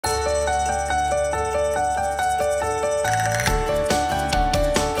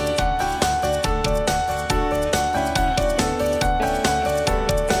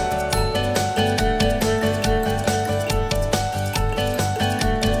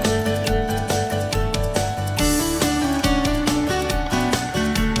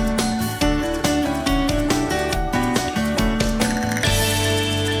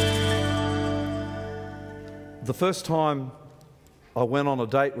first time I went on a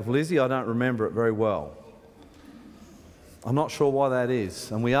date with Lizzie, I don't remember it very well. I'm not sure why that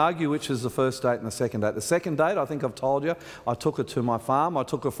is. And we argue which is the first date and the second date. The second date, I think I've told you, I took her to my farm. I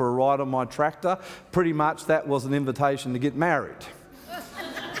took her for a ride on my tractor. Pretty much that was an invitation to get married.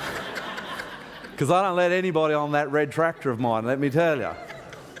 Because I don't let anybody on that red tractor of mine, let me tell you.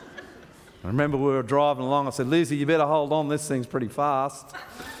 I remember we were driving along. I said, Lizzie, you better hold on. This thing's pretty fast.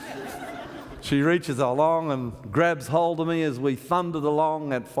 She reaches along and grabs hold of me as we thundered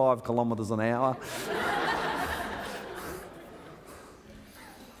along at 5 kilometres an hour.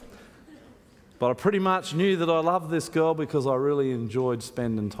 But I pretty much knew that I loved this girl because I really enjoyed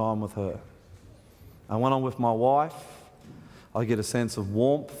spending time with her. And when I'm with my wife, I get a sense of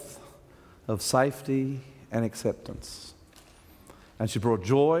warmth, of safety and acceptance. And she brought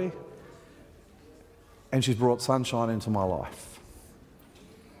joy, and she's brought sunshine into my life.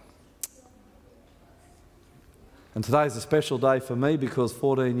 And today's a special day for me because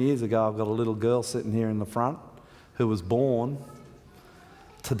 14 years ago I've got a little girl sitting here in the front who was born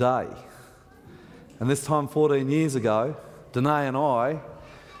today. And this time 14 years ago, Danae and I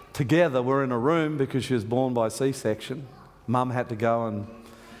together were in a room because she was born by C-section. Mum had to go and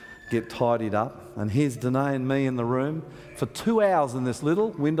get tidied up. And here's Danae and me in the room for 2 hours in this little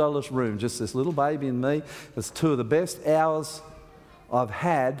windowless room, just this little baby and me. It's 2 of the best hours I've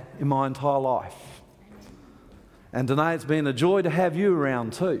had in my entire life. And Danae, it's been a joy to have you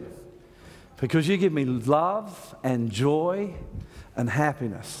around too, because you give me love and joy and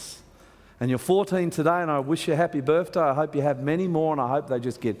happiness. And you're 14 today, and I wish you a happy birthday. I hope you have many more, and I hope they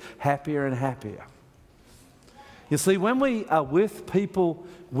just get happier and happier. You see, when we are with people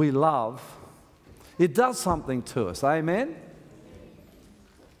we love, it does something to us, amen?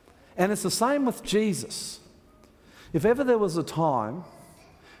 And it's the same with Jesus. If ever there was a time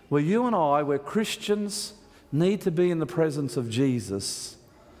where you and I, where Christians need to be in the presence of Jesus,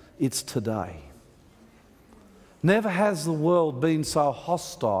 it's today. Never has the world been so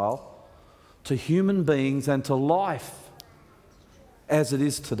hostile to human beings and to life as it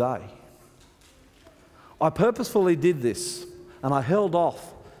is today. I purposefully did this, and I held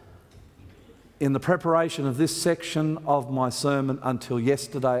off in the preparation of this section of my sermon until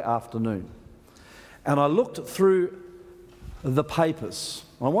yesterday afternoon. And I looked through the papers.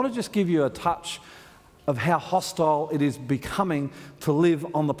 I want to just give you a touch of how hostile it is becoming to live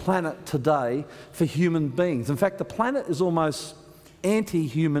on the planet today for human beings. In fact, the planet is almost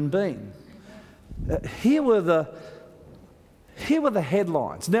anti-human being. Here were the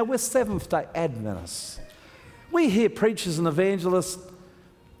headlines. Now, we're Seventh-day Adventists. We hear preachers and evangelists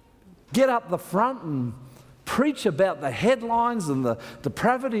get up the front and preach about the headlines and the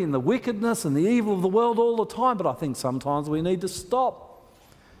depravity and the wickedness and the evil of the world all the time, but I think sometimes we need to stop.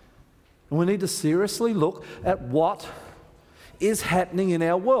 And we need to seriously look at what is happening in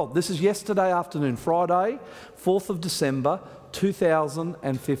our world. This is yesterday afternoon, Friday, 4th of December,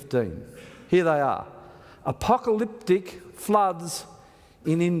 2015. Here they are. Apocalyptic floods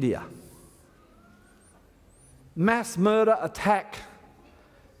in India. Mass murder attack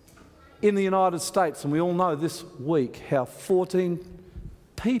in the United States. And we all know this week how 14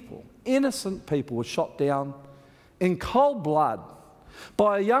 people, innocent people, were shot down in cold blood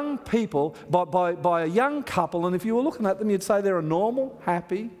by a young by a young couple. And if you were looking at them, you'd say they're a normal,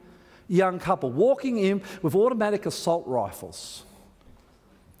 happy young couple walking in with automatic assault rifles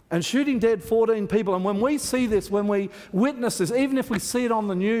and shooting dead 14 people. And when we see this, when we witness this, even if we see it on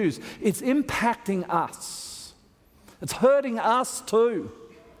the news, it's impacting us. It's hurting us too.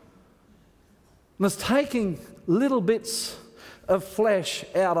 And it's taking little bits of flesh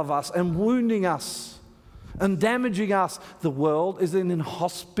out of us and wounding us and damaging us. The world is an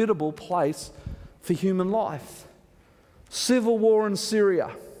inhospitable place for human life. Civil war in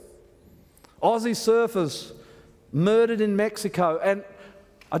Syria. Aussie surfers murdered in Mexico. And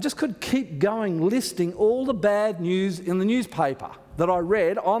I just could keep going listing all the bad news in the newspaper that I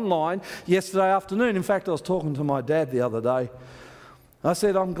read online yesterday afternoon. In fact, I was talking to my dad the other day. I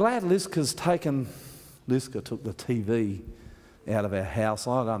said, I'm glad Liska took the TV out of our house.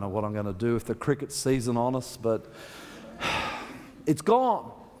 I don't know what I'm going to do with the cricket season on us, but it's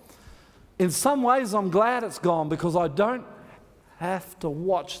gone. In some ways, I'm glad it's gone because I don't have to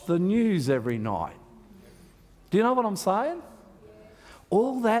watch the news every night. Do you know what I'm saying?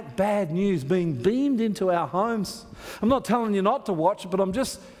 All that bad news being beamed into our homes. I'm not telling you not to watch it, but I'm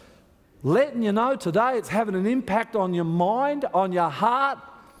just letting you know today it's having an impact on your mind, on your heart,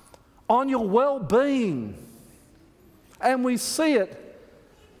 on your well-being. And we see it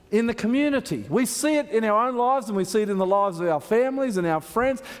in the community. We see it in our own lives, and we see it in the lives of our families and our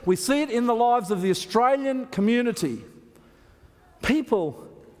friends. We see it in the lives of the Australian community. People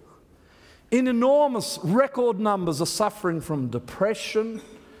in enormous record numbers are suffering from depression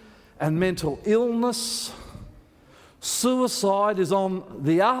and mental illness. Suicide is on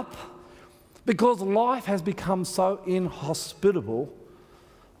the up because life has become so inhospitable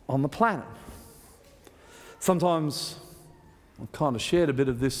on the planet. Sometimes, I've kind of shared a bit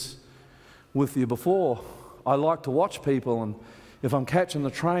of this with you before, I like to watch people, and if I'm catching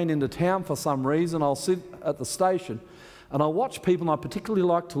the train into town for some reason, I'll sit at the station and I'll watch people, and I particularly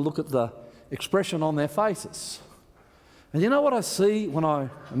like to look at the expression on their faces. And you know what I see when I'm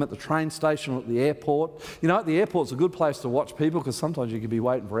at the train station or at the airport? You know, at the airport's a good place to watch people because sometimes you could be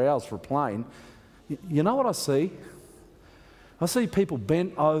waiting for hours for a plane. You know what I see? I see people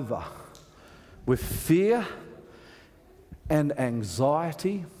bent over with fear and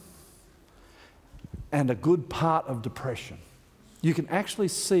anxiety and a good part of depression. You can actually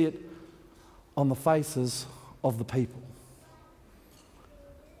see it on the faces of the people.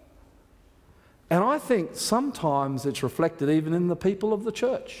 And I think sometimes it's reflected even in the people of the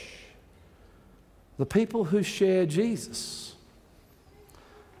church, the people who share Jesus,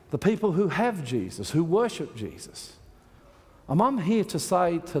 the people who have Jesus, who worship Jesus. And I'm here to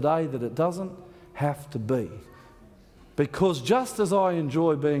say today that it doesn't have to be. Because just as I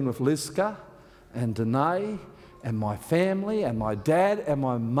enjoy being with Liska and Danae and my family and my dad and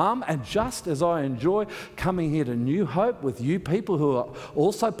my mum, and just as I enjoy coming here to New Hope with you people who are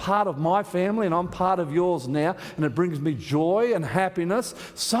also part of my family and I'm part of yours now, and it brings me joy and happiness,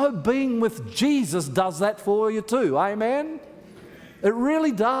 so being with Jesus does that for you too. Amen? It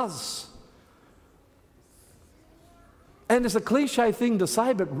really does. And it's a cliche thing to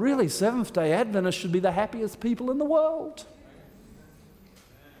say, but really Seventh-day Adventists should be the happiest people in the world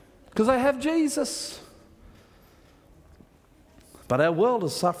because they have Jesus. But our world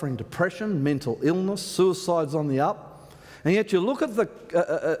is suffering depression, mental illness, suicide's on the up. And yet you look at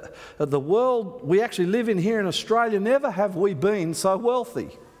the world we actually live in here in Australia, never have we been so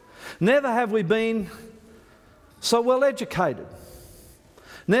wealthy. Never have we been so well educated.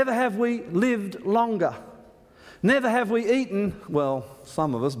 Never have we lived longer. Never have we eaten, well,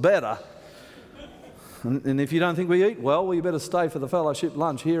 some of us, better. And if you don't think we eat well you better stay for the fellowship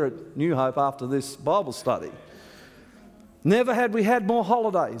lunch here at New Hope after this Bible study. Never had we had more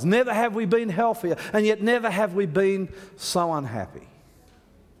holidays. Never have we been healthier. And yet never have we been so unhappy.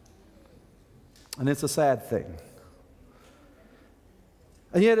 And it's a sad thing.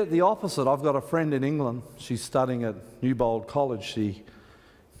 And yet at the opposite, I've got a friend in England. She's studying at Newbold College.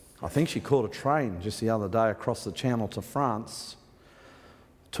 I think she caught a train just the other day across the channel to France,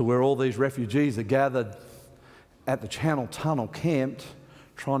 to where all these refugees are gathered at the Channel Tunnel, camped,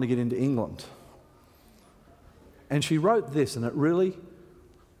 trying to get into England. And she wrote this, and it really,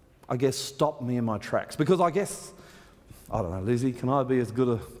 I guess, stopped me in my tracks. Because I guess, I don't know, Lizzie, can I be as good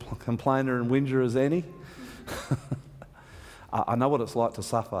a complainer and whinger as any? I know what it's like to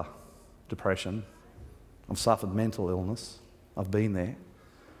suffer depression. I've suffered mental illness. I've been there.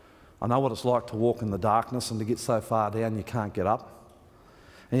 I know what it's like to walk in the darkness and to get so far down you can't get up.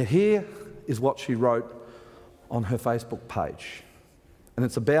 And here is what she wrote on her Facebook page. And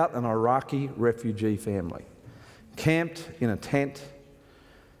it's about an Iraqi refugee family, camped in a tent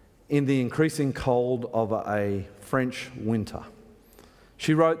in the increasing cold of a French winter.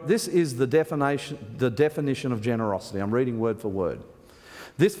 She wrote, "This is the definition of generosity." I'm reading word for word.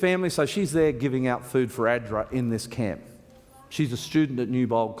 This family, so she's there giving out food for ADRA in this camp. She's a student at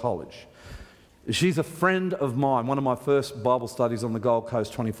Newbold College. She's a friend of mine, one of my first Bible studies on the Gold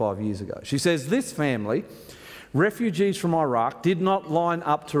Coast 25 years ago. She says, this family, refugees from Iraq, did not line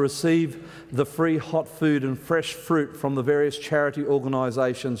up to receive the free hot food and fresh fruit from the various charity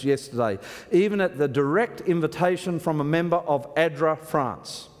organisations yesterday, even at the direct invitation from a member of ADRA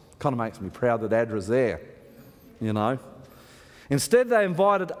France. Kind of makes me proud that ADRA's there, you know. Instead, they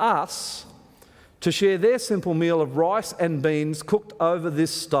invited us to share their simple meal of rice and beans cooked over this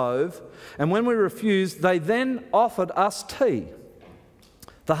stove, and when we refused, they then offered us tea.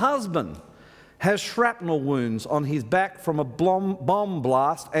 The husband has shrapnel wounds on his back from a bomb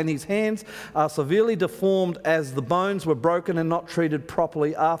blast, and his hands are severely deformed as the bones were broken and not treated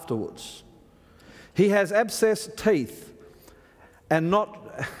properly afterwards. He has abscessed teeth and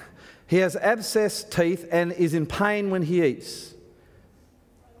is in pain when he eats.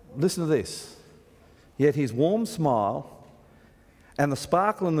 Listen to this. Yet his warm smile and the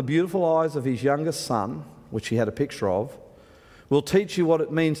sparkle in the beautiful eyes of his youngest son, which he had a picture of, will teach you what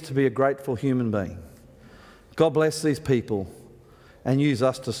it means to be a grateful human being. God bless these people and use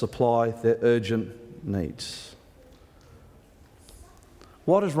us to supply their urgent needs.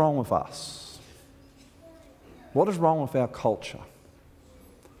 What is wrong with us? What is wrong with our culture?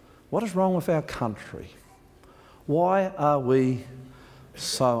 What is wrong with our country? Why are we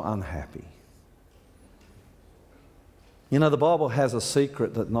so unhappy? You know, the Bible has a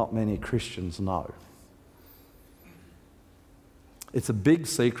secret that not many Christians know. It's a big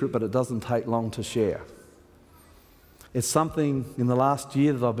secret, but it doesn't take long to share. It's something in the last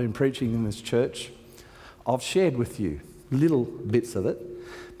year that I've been preaching in this church. I've shared with you little bits of it,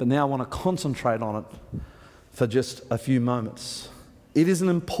 but now I want to concentrate on it for just a few moments. It is an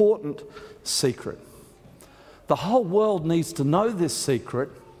important secret. The whole world needs to know this secret,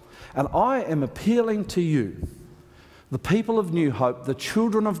 and I am appealing to you, the people of New Hope, the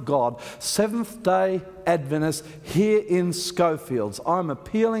children of God, Seventh-day Adventists here in Schofields. I'm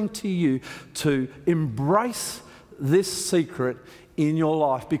appealing to you to embrace this secret in your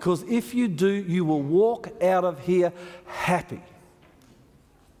life, because if you do, you will walk out of here happy.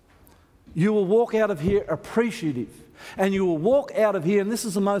 You will walk out of here appreciative. And you will walk out of here, and this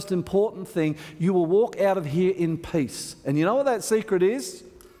is the most important thing, you will walk out of here in peace. And you know what that secret is?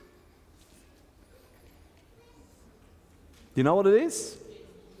 You know what it is?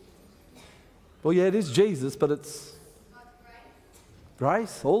 Well, yeah, it is Jesus, but it's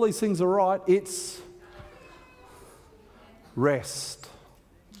grace. All these things are right. It's rest.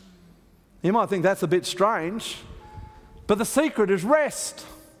 You might think that's a bit strange, but the secret is rest.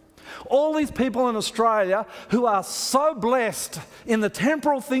 All these people in Australia who are so blessed in the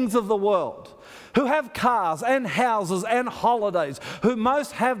temporal things of the world, who have cars and houses and holidays, who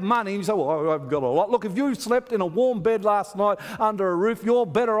most have money. And you say, well, I've got a lot. Look, if you slept in a warm bed last night under a roof, you're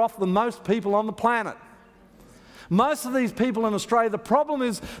better off than most people on the planet. Most of these people in Australia, the problem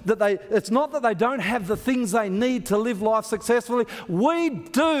is that it's not that they don't have the things they need to live life successfully. We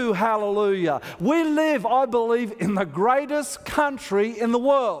do, hallelujah. We live, I believe, in the greatest country in the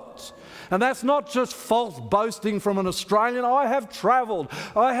world. And that's not just false boasting from an Australian. I have travelled.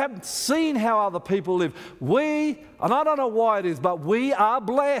 I have seen how other people live. And I don't know why it is, but we are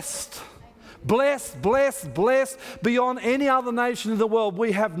blessed. Blessed, blessed, blessed beyond any other nation in the world.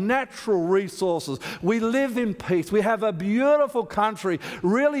 We have natural resources. We live in peace. We have a beautiful country.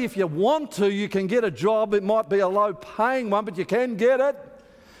 Really, if you want to, you can get a job. It might be a low-paying one, but you can get it.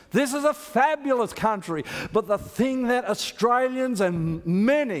 This is a fabulous country. But the thing that Australians and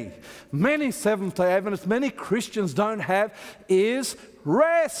many, many Seventh-day Adventists, many Christians don't have is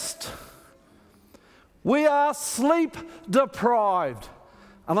rest. We are sleep deprived.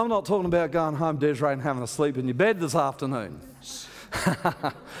 And I'm not talking about going home, Desiree, and having a sleep in your bed this afternoon.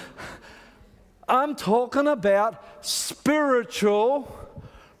 I'm talking about spiritual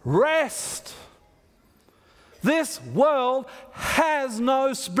rest. This world has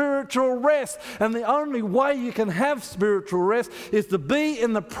no spiritual rest. And the only way you can have spiritual rest is to be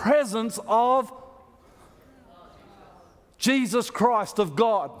in the presence of Jesus Christ, of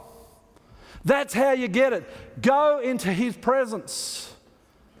God. That's how you get it. Go into His presence.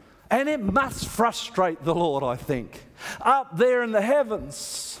 And it must frustrate the Lord, I think. Up there in the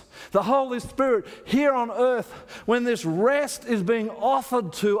heavens, the Holy Spirit here on earth, when this rest is being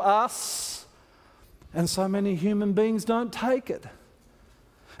offered to us, and so many human beings don't take it.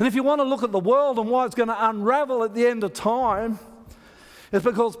 And if you want to look at the world and why it's going to unravel at the end of time, it's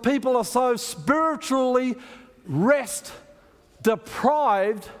because people are so spiritually rest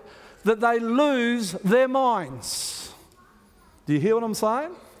deprived that they lose their minds. Do you hear what I'm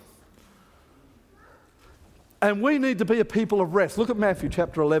saying? And we need to be a people of rest. Look at Matthew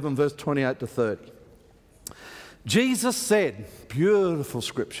chapter 11, verse 28 to 30. Jesus said, beautiful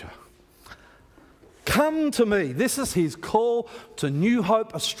scripture, come to me. This is His call to New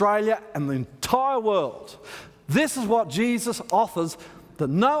Hope Australia and the entire world. This is what Jesus offers that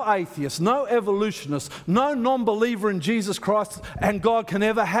no atheist, no evolutionist, no non-believer in Jesus Christ and God can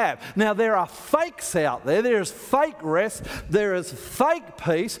ever have. Now, there are fakes out there. There is fake rest. There is fake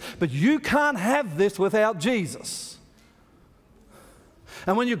peace. But you can't have this without Jesus.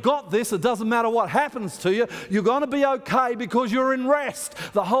 And when you've got this, it doesn't matter what happens to you. You're going to be okay because you're in rest.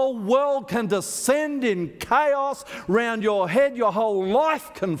 The whole world can descend in chaos round your head. Your whole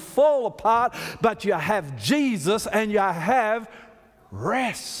life can fall apart. But you have Jesus and you have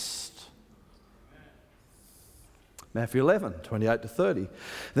rest. Matthew 11, 28 to 30.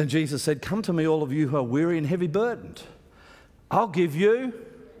 Then Jesus said, come to me, all of you who are weary and heavy burdened. I'll give you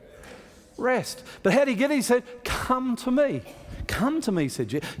rest. But how did He get it? He said, come to me. Come to me, said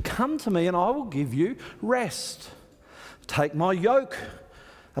Jesus. Come to me and I will give you rest. Take my yoke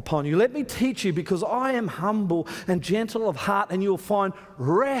upon you. Let me teach you, because I am humble and gentle of heart, and you'll find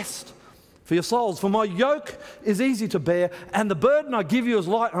rest for your souls. For my yoke is easy to bear, and the burden I give you is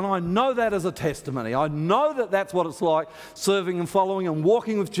light, and I know that as a testimony. I know that that's what it's like serving and following and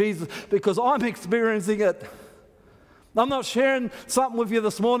walking with Jesus, because I'm experiencing it. I'm not sharing something with you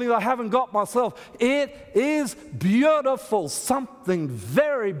this morning that I haven't got myself. It is beautiful, something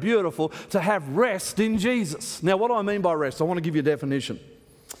very beautiful to have rest in Jesus. Now, what do I mean by rest? I want to give you a definition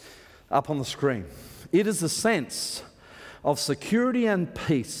up on the screen. It is the sense of security and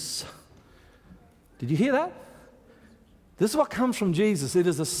peace. Did you hear that? This is what comes from Jesus. It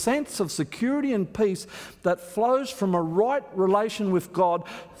is a sense of security and peace that flows from a right relation with God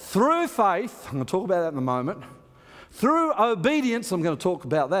through faith. I'm going to talk about that in a moment. Through obedience, I'm going to talk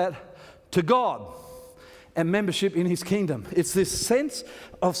about that, to God and membership in His kingdom. It's this sense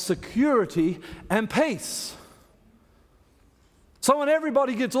of security and peace. So when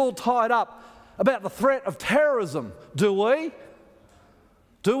everybody gets all tied up about the threat of terrorism, do we?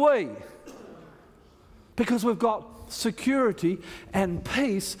 Do we? Because we've got security and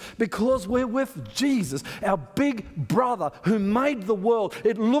peace because we're with Jesus, our big brother who made the world.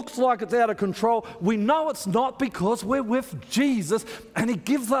 It looks like it's out of control. We know it's not, because we're with Jesus, and He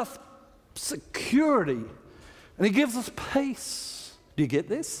gives us security and He gives us peace. Do you get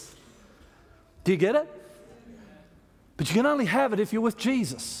this? Do you get it? But you can only have it if you're with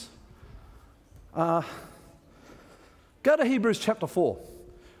Jesus. Go to Hebrews chapter 4.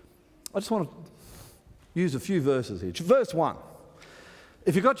 I just want to use a few verses here. Verse 1.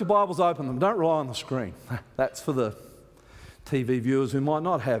 If you've got your Bibles open, don't rely on the screen. That's for the TV viewers who might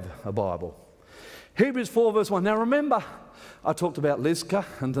not have a Bible. Hebrews 4 verse 1. Now remember, I talked about Lizka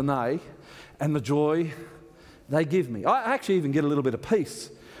and Danae and the joy they give me. I actually even get a little bit of peace.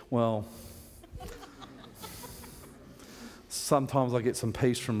 Well, sometimes I get some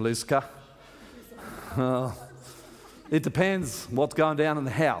peace from Lizka. It depends what's going down in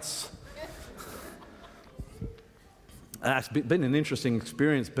the house. It's been an interesting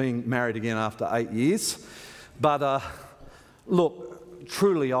experience being married again after 8 years. But look,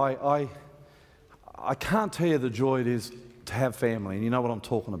 truly, I can't tell you the joy it is to have family, and you know what I'm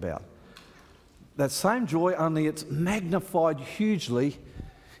talking about. That same joy, only it's magnified hugely.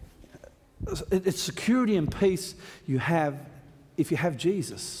 It's security and peace you have if you have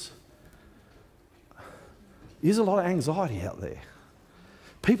Jesus. There's a lot of anxiety out there.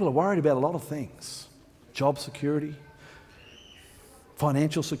 People are worried about a lot of things. Job security,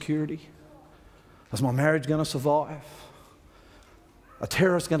 financial security. Is my marriage going to survive? A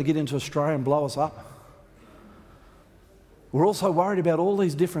terrorist going to get into Australia and blow us up? We're also worried about all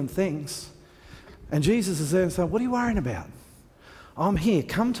these different things. And Jesus is there and saying, what are you worrying about? I'm here,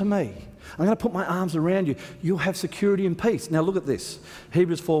 come to me. I'm going to put my arms around you. You'll have security and peace. Now look at this,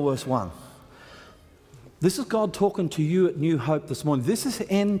 Hebrews 4 verse 1. This is God talking to you at New Hope this morning. This is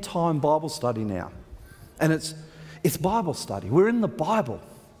end time Bible study now. And it's Bible study. We're in the Bible,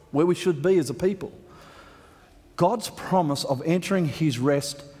 where we should be as a people. God's promise of entering His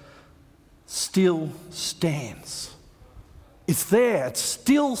rest still stands. It's there. It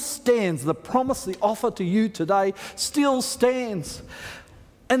still stands. The promise, the offer to you today still stands.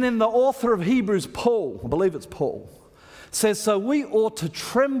 And then the author of Hebrews, Paul, I believe it's Paul, says, so we ought to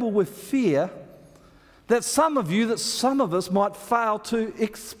tremble with fear that some of us might fail to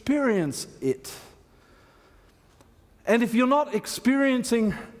experience it. And if you're not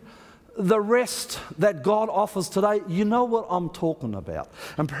experiencing the rest that God offers today, you know what I'm talking about.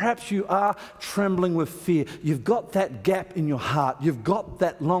 And perhaps you are trembling with fear. You've got that gap in your heart. You've got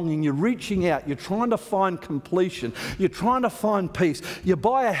that longing. You're reaching out. You're trying to find completion. You're trying to find peace. You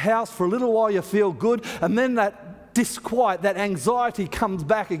buy a house for a little while, you feel good, and then that disquiet, that anxiety comes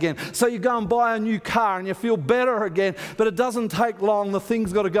back again. So you go and buy a new car and you feel better again, but it doesn't take long. The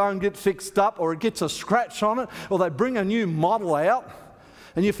thing's got to go and get fixed up, or it gets a scratch on it, or they bring a new model out,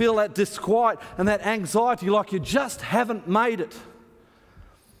 and you feel that disquiet and that anxiety like you just haven't made it.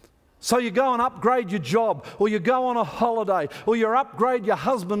 So you go and upgrade your job, or you go on a holiday, or you upgrade your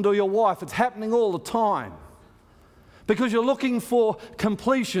husband or your wife. It's happening all the time. Because you're looking for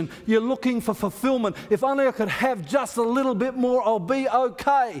completion, you're looking for fulfillment. If only I could have just a little bit more, I'll be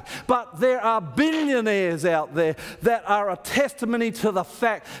okay. But there are billionaires out there that are a testimony to the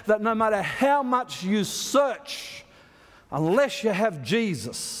fact that no matter how much you search, unless you have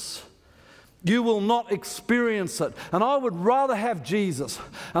Jesus, you will not experience it. And I would rather have Jesus,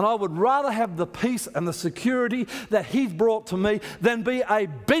 and I would rather have the peace and the security that He's brought to me than be a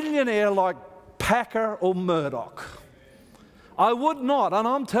billionaire like Packer or Murdoch. I would not, and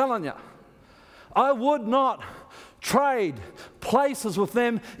I'm telling you, I would not trade places with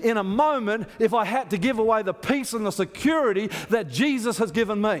them in a moment if I had to give away the peace and the security that Jesus has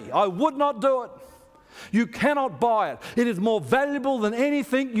given me. I would not do it. You cannot buy it. It is more valuable than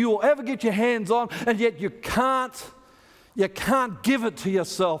anything you will ever get your hands on, and yet you can't give it to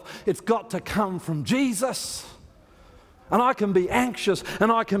yourself. It's got to come from Jesus. And I can be anxious,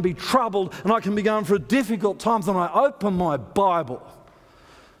 and I can be troubled, and I can be going through difficult times, and I open my Bible.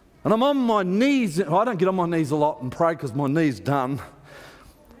 And I'm on my knees. I don't get on my knees a lot and pray because my knee's done.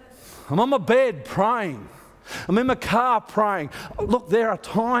 I'm on my bed praying. I'm in my car praying. Look, there are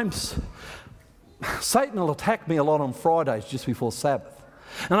times Satan will attack me a lot on Fridays just before Sabbath.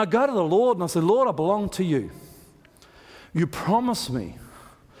 And I go to the Lord and I say, Lord, I belong to you. You promise me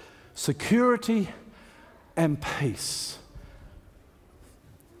security and peace.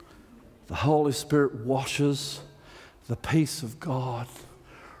 The Holy Spirit washes the peace of God.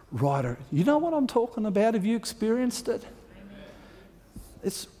 Right, you know what I'm talking about? Have you experienced it? Amen.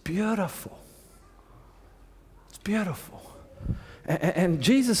 It's beautiful. It's beautiful. And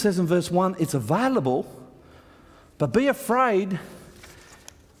Jesus says in verse 1, it's available, but be afraid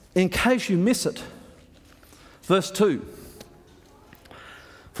in case you miss it. Verse 2,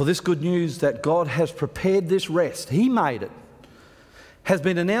 for this good news that God has prepared this rest, He made it, has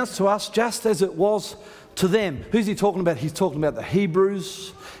been announced to us just as it was to them. Who's He talking about? He's talking about the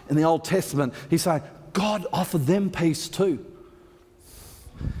Hebrews in the Old Testament. He's saying God offered them peace too.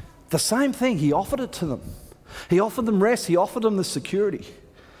 The same thing, He offered it to them. He offered them rest, He offered them the security.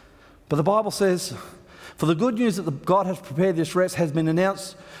 But the Bible says, for the good news that God has prepared this rest has been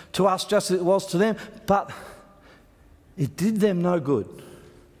announced to us just as it was to them, but it did them no good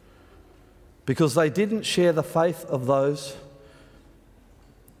because they didn't share the faith of those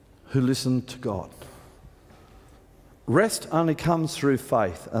who listened to God. Rest only comes through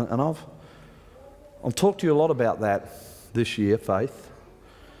faith, and I'll talk to you a lot about that this year, faith.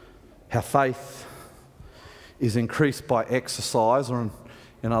 How faith is increased by exercise, or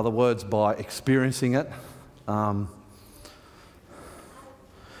in other words, by experiencing it.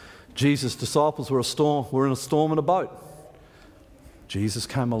 Jesus' disciples were in a storm in a boat. Jesus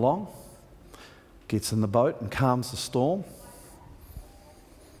came along, gets in the boat and calms the storm.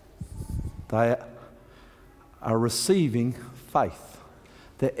 They are receiving faith.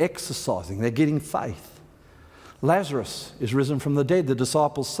 They're exercising. They're getting faith. Lazarus is risen from the dead. The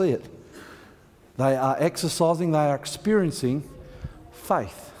disciples see it. They are exercising. They are experiencing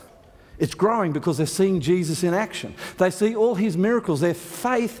faith. It's growing because they're seeing Jesus in action. They see all His miracles. Their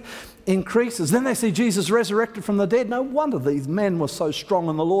faith increases. Then they see Jesus resurrected from the dead. No wonder these men were so strong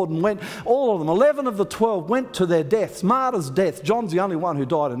in the Lord and went, all of them, 11 of the 12 went to their deaths, martyrs' death. John's the only one who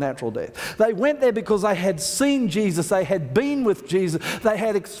died a natural death. They went there because they had seen Jesus. They had been with Jesus. They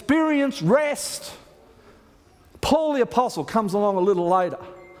had experienced rest. Paul the Apostle comes along a little later.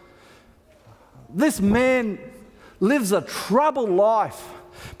 This man lives a troubled life.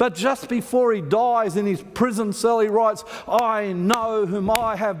 But just before he dies in his prison cell, he writes, I know whom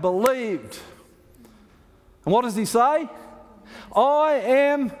I have believed. And what does he say? I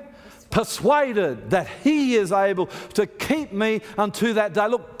am persuaded that He is able to keep me unto that day.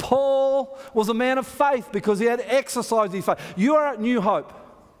 Look, Paul was a man of faith because he had exercised his faith. You are at New Hope.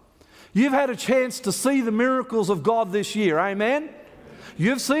 You've had a chance to see the miracles of God this year. Amen?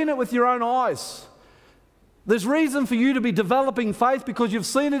 You've seen it with your own eyes. There's reason for you to be developing faith because you've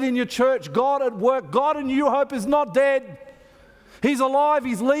seen it in your church. God at work. God in New Hope is not dead. He's alive.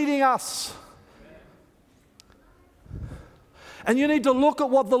 He's leading us. And you need to look at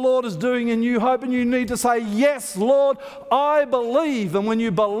what the Lord is doing in New Hope and you need to say, yes, Lord, I believe. And when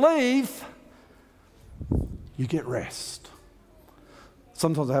you believe, you get rest.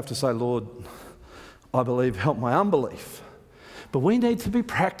 Sometimes I have to say, Lord, I believe, help my unbelief. But we need to be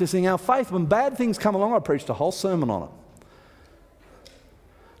practicing our faith. When bad things come along, I preached a whole sermon on it.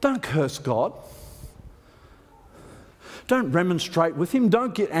 Don't curse God. Don't remonstrate with Him.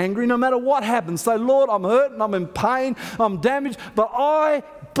 Don't get angry no matter what happens. Say, Lord, I'm hurt and I'm in pain, I'm damaged, but I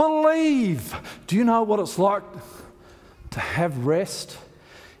believe. Do you know what it's like to have rest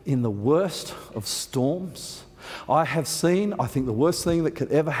in the worst of storms? I have seen, I think the worst thing that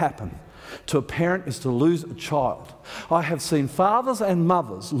could ever happen to a parent is to lose a child. I have seen fathers and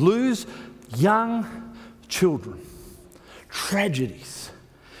mothers lose young children. Tragedies.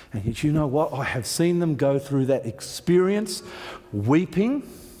 And yet you know what? I have seen them go through that experience, weeping,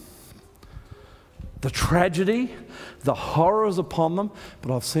 the tragedy, the horrors upon them,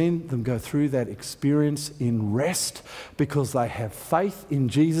 but I've seen them go through that experience in rest because they have faith in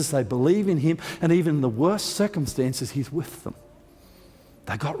Jesus, they believe in Him, and even in the worst circumstances, He's with them.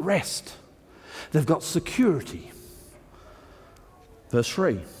 They got rest. They've got security. Verse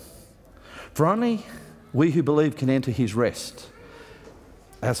 3. For only we who believe can enter his rest.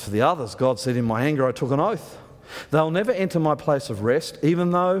 As for the others, God said, in my anger I took an oath. They'll never enter my place of rest,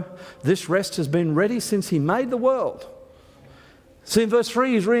 even though this rest has been ready since he made the world. See, in verse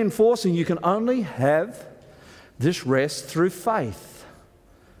 3, he's reinforcing you can only have this rest through faith.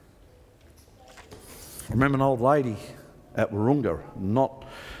 I remember an old lady at Wahroonga, not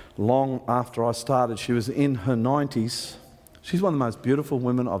long after I started. She was in her 90s. She's one of the most beautiful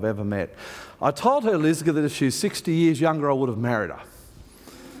women I've ever met. I told her, Elizabeth, that if she was 60 years younger, I would have married her.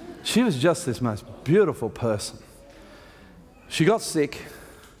 She was just this most beautiful person. She got sick.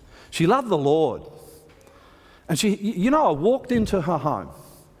 She loved the Lord. And I walked into her home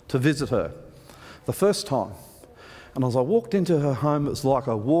to visit her the first time. And as I walked into her home, it was like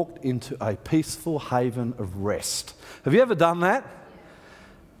I walked into a peaceful haven of rest. Have you ever done that?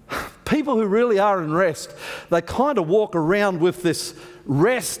 People who really are in rest, they kind of walk around with this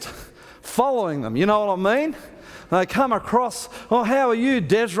rest following them. You know what I mean? They come across, oh, how are you,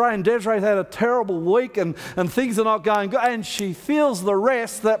 Desiree? And Desiree's had a terrible week and things are not going good. And she feels the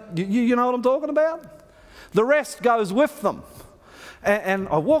rest that, you know what I'm talking about? The rest goes with them. And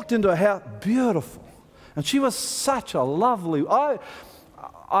I walked into a house, beautiful. And she was such a lovely,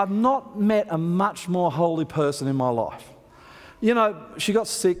 I've not met a much more holy person in my life. You know, she got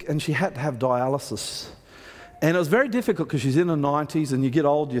sick and she had to have dialysis. And it was very difficult because she's in her 90s and you get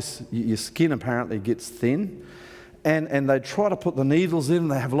old, your skin apparently gets thin. And they try to put the needles in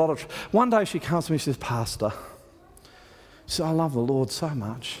and they have a lot of... One day she comes to me and she says, Pastor, she said, I love the Lord so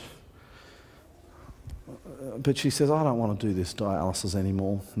much. But she says, I don't want to do this dialysis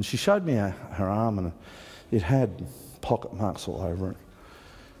anymore. And she showed me her arm and it had pocket marks all over it.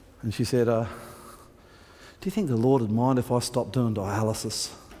 And she said, do you think the Lord would mind if I stopped doing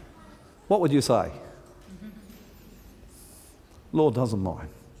dialysis? What would you say? Lord doesn't mind.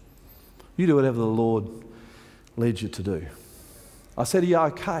 You do whatever the Lord leads you to do. I said, are you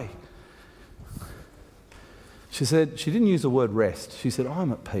okay? She said, she didn't use the word rest. She said,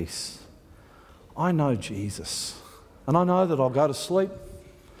 I'm at peace. I know Jesus. And I know that I'll go to sleep.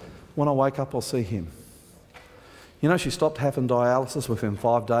 When I wake up, I'll see him. You know, she stopped having dialysis. Within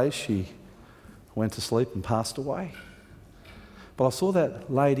 5 days, she went to sleep and passed away. But I saw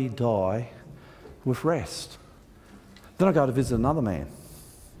that lady die with rest. Then I go to visit another man,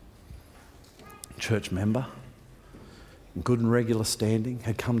 church member, good and regular standing,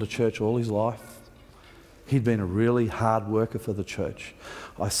 had come to church all his life. He'd been a really hard worker for the church.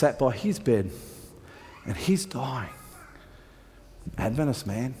 I sat by his bed and he's dying. Adventist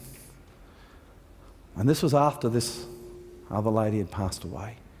man. And this was after this other lady had passed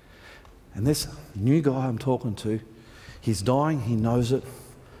away. And this new guy I'm talking to, he's dying, he knows it,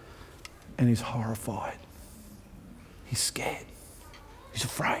 and he's horrified. He's scared. He's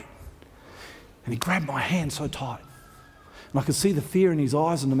afraid. And he grabbed my hand so tight. And I could see the fear in his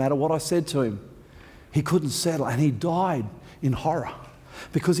eyes, and no matter what I said to him, he couldn't settle. And he died in horror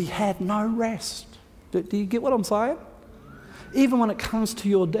because he had no rest. Do you get what I'm saying? Even when it comes to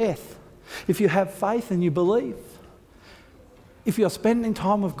your death, if you have faith and you believe, if you're spending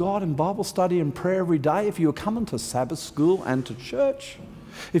time with God in Bible study and prayer every day, if you're coming to Sabbath school and to church,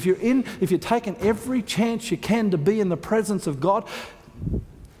 if you're taking every chance you can to be in the presence of God,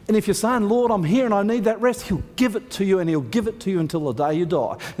 and if you're saying, Lord, I'm here and I need that rest, he'll give it to you, and he'll give it to you until the day you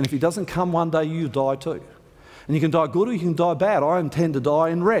die. And if he doesn't come one day, you die too. And you can die good or you can die bad. I intend to die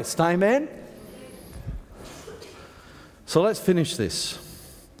in rest. Amen? So let's finish this.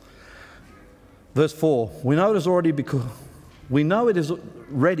 Verse 4. We know it is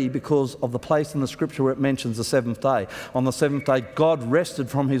ready because of the place in the scripture where it mentions the seventh day. On the seventh day, God rested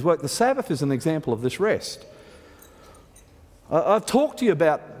from his work. The Sabbath is an example of this rest. I've talked to you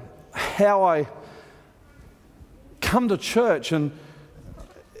about how I come to church, and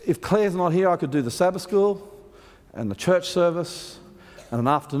if Claire's not here, I could do the Sabbath school and the church service and an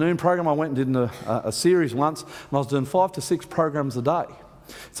afternoon program. I went and did a series once, and I was doing 5 to 6 programs a day.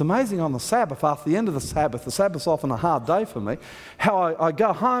 It's amazing on the Sabbath, after the end of the Sabbath's often a hard day for me, how I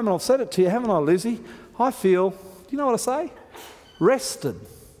go home, and I've said it to you, haven't I, Lizzie? I feel, do you know what I say? Rested.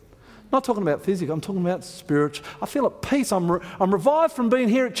 Not talking about physical, I'm talking about spiritual. I feel at peace. I'm revived from being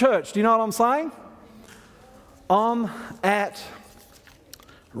here at church. Do you know what I'm saying? I'm at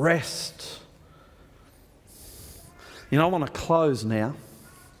rest. You know, I want to close now.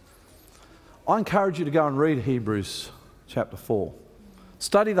 I encourage you to go and read Hebrews chapter 4.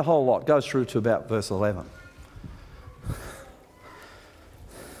 Study the whole lot. Goes through to about verse 11.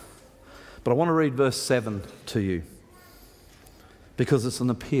 But I want to read verse 7 to you because it's an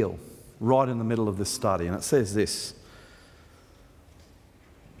appeal right in the middle of this study. And it says this: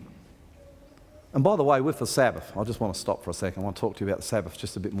 And by the way, with the Sabbath, I just want to stop for a second. I want to talk to you about the Sabbath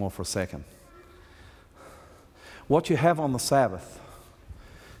just a bit more for a second. What you have on the Sabbath,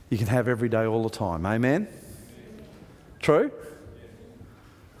 you can have every day all the time. Amen? True?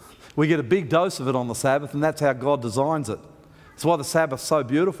 We get a big dose of it on the Sabbath, and that's how God designs it. That's why the Sabbath's so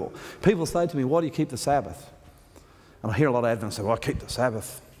beautiful. People say to me, why do you keep the Sabbath? And I hear a lot of Adventists say, well, I keep the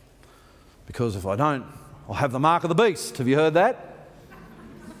Sabbath because if I don't, I'll have the mark of the beast. Have you heard that?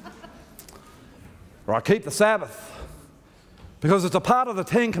 Or I keep the Sabbath because it's a part of the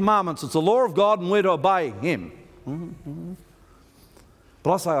Ten Commandments. It's the law of God and we're to obey Him.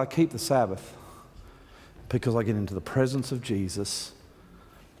 But I say I keep the Sabbath because I get into the presence of Jesus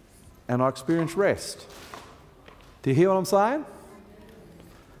and I experience rest. Do you hear what I'm saying?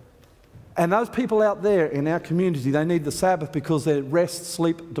 And those people out there in our community, they need the Sabbath because they're rest,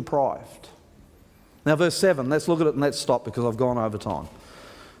 sleep deprived. Now verse 7, let's look at it and let's stop because I've gone over time.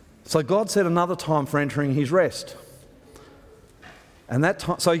 So God set another time for entering His rest. And that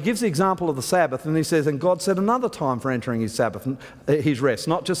time, so He gives the example of the Sabbath and He says, and God set another time for entering His Sabbath, His rest,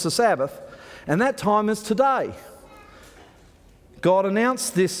 not just the Sabbath. And that time is today. God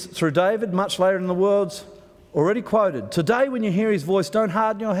announced this through David much later in the words already quoted. Today when you hear His voice, don't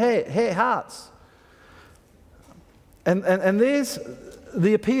harden your hearts. And there's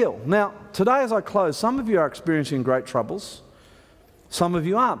the appeal. Now, today as I close, some of you are experiencing great troubles. Some of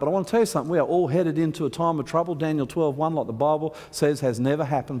you aren't, but I want to tell you something. We are all headed into a time of trouble. Daniel 12:1, like the Bible says, has never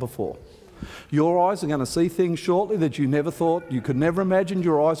happened before. Your eyes are going to see things shortly that you never thought, you could never imagine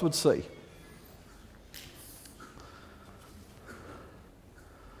your eyes would see.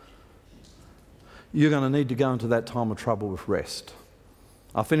 You're going to need to go into that time of trouble with rest.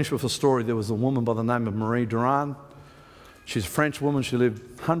 I'll finish with a story. There was a woman by the name of Marie Durand. She's a French woman. She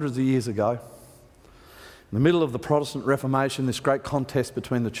lived hundreds of years ago. In the middle of the Protestant Reformation, this great contest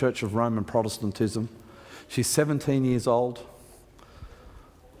between the Church of Rome and Protestantism. She's 17 years old.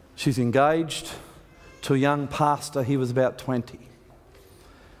 She's engaged to a young pastor. He was about 20.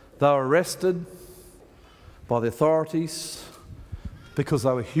 They were arrested by the authorities because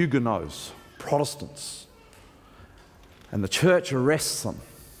they were Huguenots, Protestants. And the church arrests them.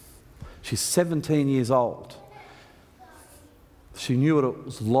 She's 17 years old. She knew what it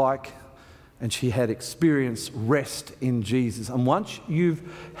was like, and she had experienced rest in Jesus. And once you've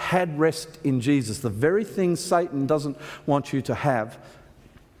had rest in Jesus, the very thing Satan doesn't want you to have,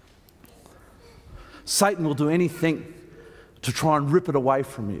 Satan will do anything to try and rip it away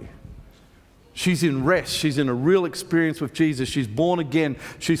from you. She's in rest. She's in a real experience with Jesus. She's born again.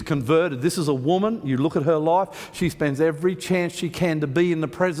 She's converted. This is a woman. You look at her life. She spends every chance she can to be in the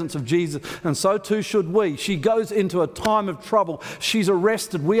presence of Jesus. And so too should we. She goes into a time of trouble. She's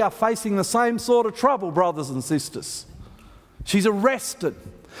arrested. We are facing the same sort of trouble, brothers and sisters. She's arrested.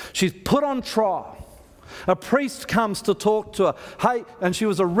 She's put on trial. A priest comes to talk to her. Hey, and she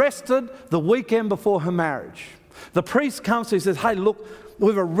was arrested the weekend before her marriage. The priest comes to her and says, hey, look,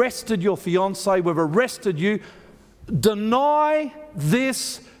 we've arrested your fiancé, we've arrested you. Deny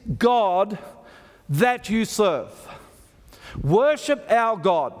this God that you serve. Worship our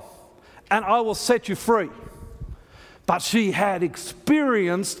God, and I will set you free. But she had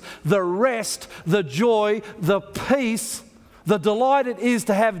experienced the rest, the joy, the peace, the delight it is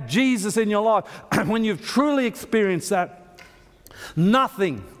to have Jesus in your life. And when you've truly experienced that,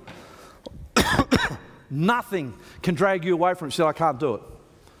 nothing can drag you away from it. She said, I can't do it.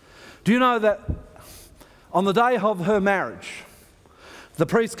 Do you know that on the day of her marriage, the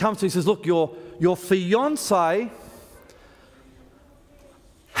priest comes to her and says, look, your fiancé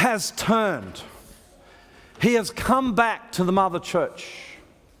has turned. He has come back to the mother church.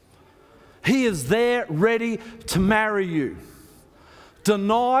 He is there ready to marry you.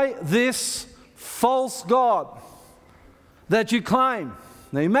 Deny this false God that you claim.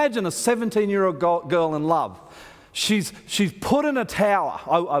 Now imagine a 17-year-old girl in love. She's put in a tower.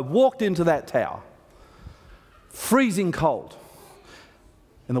 I walked into that tower. Freezing cold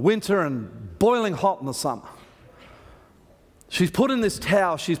in the winter and boiling hot in the summer. She's put in this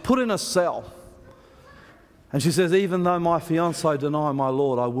tower. She's put in a cell. And she says, even though my fiancé deny my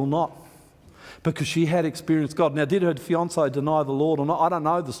Lord, I will not. Because she had experienced God. Now, did her fiancé deny the Lord or not? I don't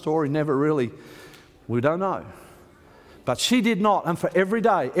know the story. Never really. We don't know. But she did not, and for every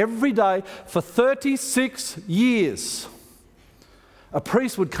day, for 36 years, a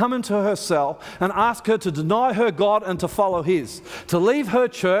priest would come into her cell and ask her to deny her God and to follow his, to leave her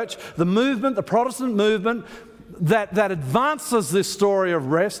church, the movement, the Protestant movement that advances this story of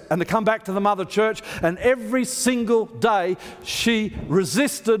rest, and to come back to the mother church, and every single day she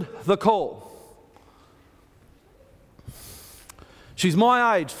resisted the call. She's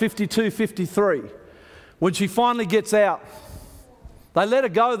my age, 52, 53. When she finally gets out, they let her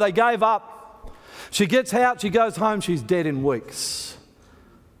go, they gave up. She gets out, she goes home, she's dead in weeks.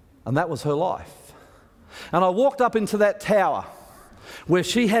 And that was her life. And I walked up into that tower where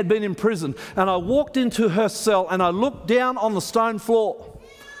she had been imprisoned, and I walked into her cell and I looked down on the stone floor.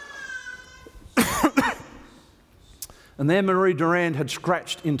 And there Marie Durand had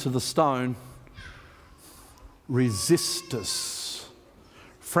scratched into the stone, resistus,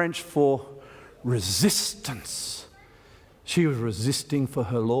 French for resistance. She was resisting for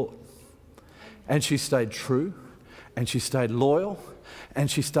her Lord. And she stayed true, and she stayed loyal, and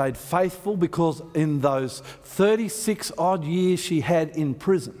she stayed faithful, because in those 36 odd years she had in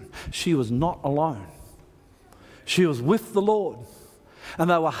prison, she was not alone. She was with the Lord. And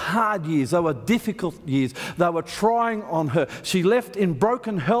they were hard years, they were difficult years, they were trying on her. She left in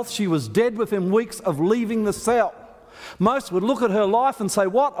broken health, she was dead within weeks of leaving the cell. Most would look at her life and say,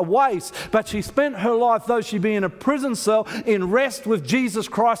 what a waste. But she spent her life, though she be in a prison cell, in rest with Jesus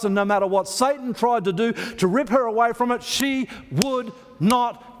Christ. And no matter what Satan tried to do to rip her away from it, she would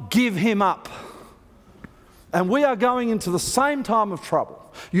not give him up. And we are going into the same time of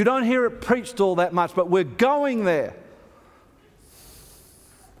trouble. You don't hear it preached all that much, but we're going there.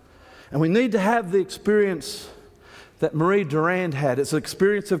 And we need to have the experience that Marie Durand had. It's an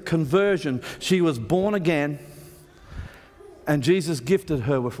experience of conversion. She was born again, and Jesus gifted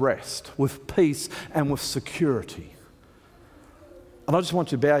her with rest, with peace, and with security. And I just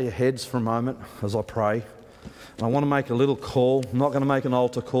want you to bow your heads for a moment as I pray. And I want to make a little call. I'm not going to make an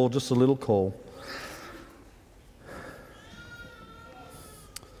altar call, just a little call.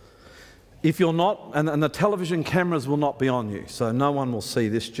 If you're not, and the television cameras will not be on you, so no one will see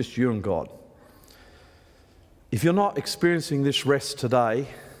this, just you and God. If you're not experiencing this rest today,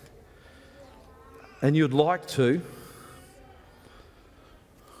 and you'd like to,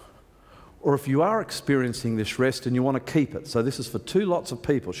 or if you are experiencing this rest and you want to keep it, so this is for two lots of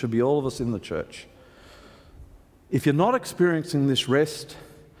people, should be all of us in the church. If you're not experiencing this rest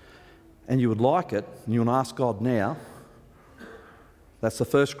and you would like it, and you want to ask God now, that's the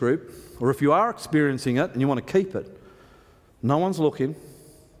first group. Or if you are experiencing it and you want to keep it, no one's looking,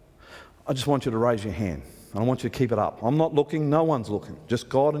 I just want you to raise your hand. And I want you to keep it up. I'm not looking, no one's looking, just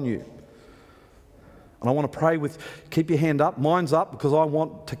God and you. And I want to pray with, keep your hand up. Mine's up because I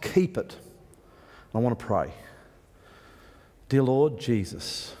want to keep it. I want to pray. Dear Lord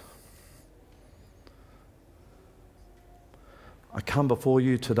Jesus, I come before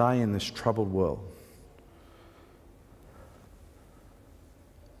you today in this troubled world.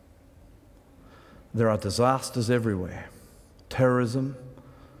 There are disasters everywhere. Terrorism,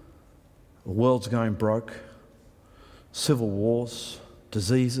 the world's going broke, civil wars,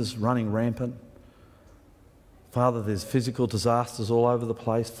 diseases running rampant. Father, there's physical disasters all over the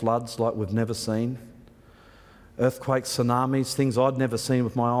place, floods like we've never seen, earthquakes, tsunamis, things I'd never seen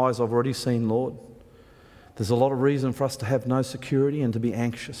with my eyes, I've already seen, Lord. There's a lot of reason for us to have no security and to be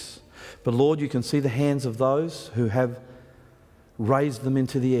anxious. But Lord, you can see the hands of those who have raised them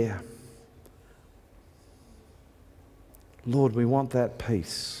into the air. Lord, we want that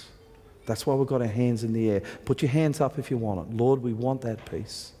peace. That's why we've got our hands in the air. Put your hands up if you want it. Lord, we want that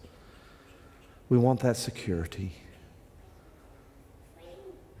peace. We want that security.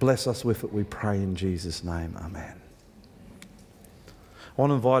 Bless us with it, we pray in Jesus' name. Amen. I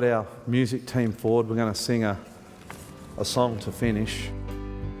want to invite our music team forward. We're going to sing a song to finish.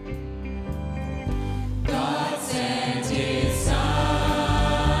 God sent his Son.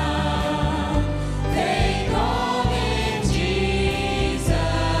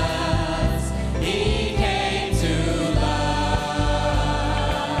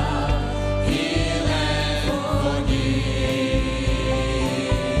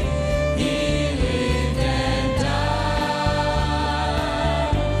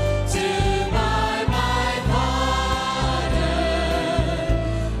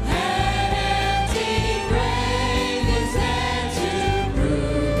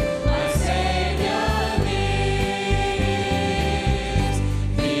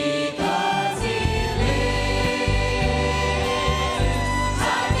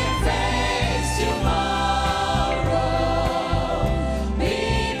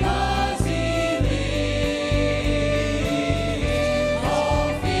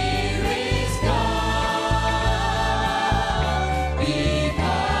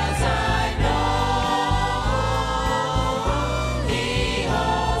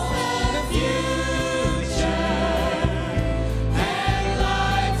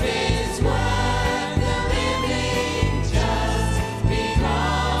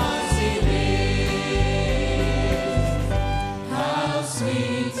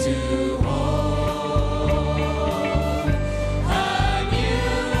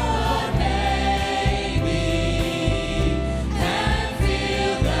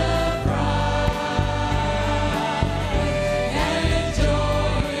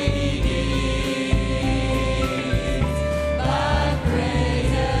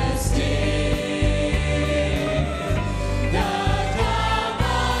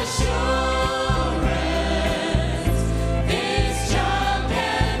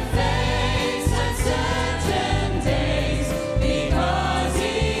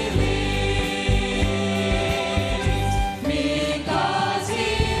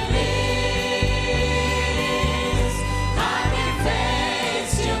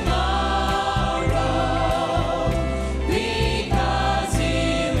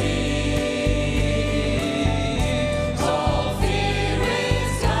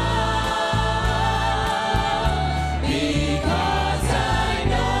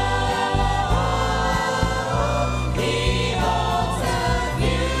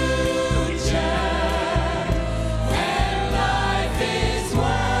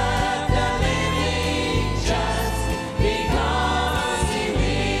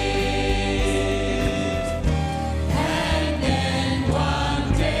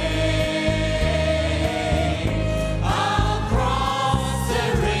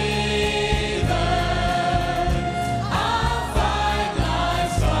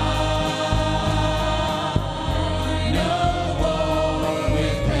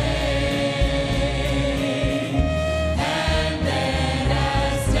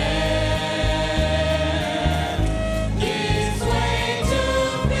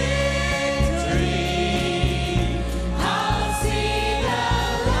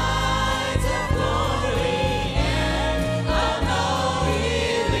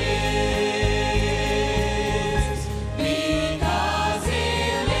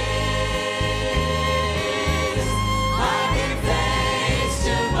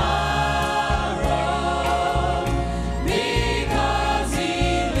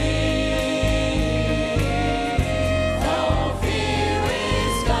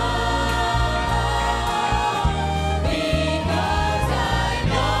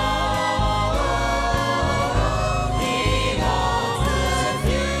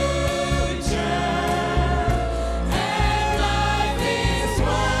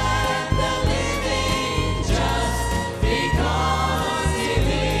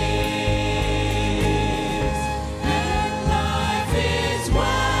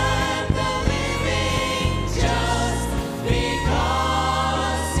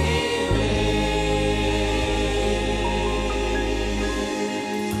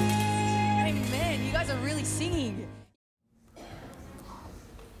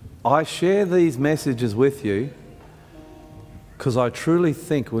 I share these messages with you because I truly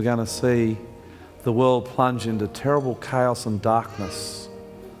think we're going to see the world plunge into terrible chaos and darkness.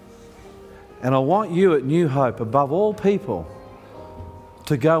 And I want you at New Hope, above all people,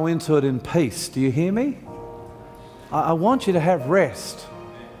 to go into it in peace. Do you hear me? I want you to have rest,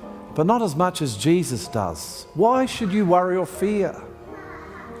 but not as much as Jesus does. Why should you worry or fear?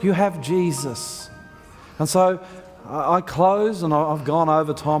 You have Jesus. And so I close, and I've gone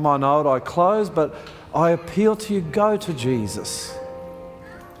over time, I know it, I close, but I appeal to you, go to Jesus.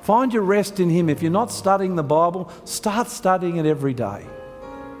 Find your rest in Him. If you're not studying the Bible, start studying it every day.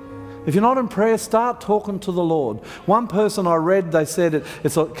 If you're not in prayer, start talking to the Lord. One person I read, they said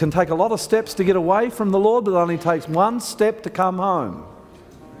it can take a lot of steps to get away from the Lord, but it only takes one step to come home.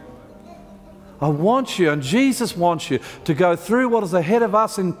 I want you, and Jesus wants you, to go through what is ahead of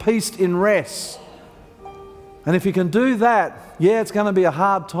us in peace, in rest. And if you can do that, yeah, it's going to be a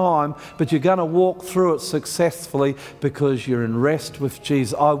hard time, but you're going to walk through it successfully because you're in rest with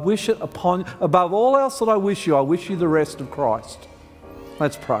Jesus. I wish it upon you. Above all else that I wish you the rest of Christ.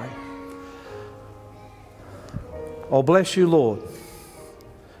 Let's pray. Oh, bless you, Lord.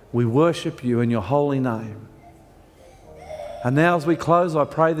 We worship you in your holy name. And now as we close, I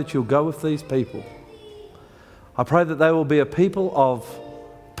pray that you'll go with these people. I pray that they will be a people of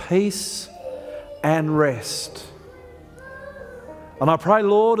peace and rest. And I pray,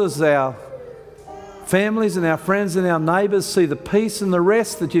 Lord, as our families and our friends and our neighbours see the peace and the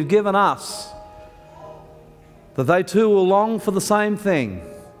rest that you've given us, that they too will long for the same thing,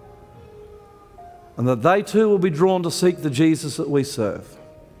 and that they too will be drawn to seek the Jesus that we serve.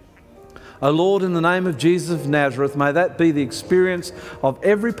 O Lord, in the name of Jesus of Nazareth, may that be the experience of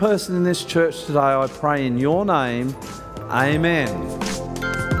every person in this church today. I pray in your name. Amen.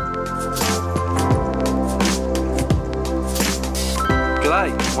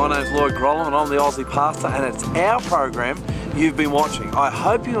 G'day, my name's Lloyd Grolam and I'm the Aussie Pastor, and it's our program you've been watching. I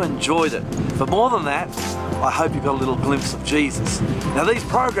hope you enjoyed it. But more than that, I hope you got a little glimpse of Jesus. Now these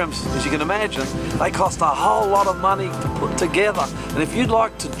programs, as you can imagine, they cost a whole lot of money to put together. And if you'd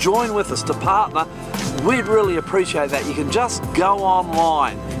like to join with us, to partner, we'd really appreciate that. You can just go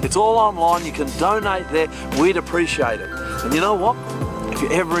online. It's all online. You can donate there. We'd appreciate it. And you know what? If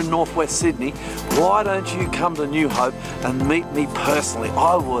you're ever in northwest Sydney, why don't you come to New Hope and meet me personally?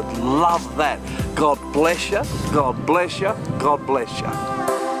 I would love that. God bless you. God bless you. God bless you.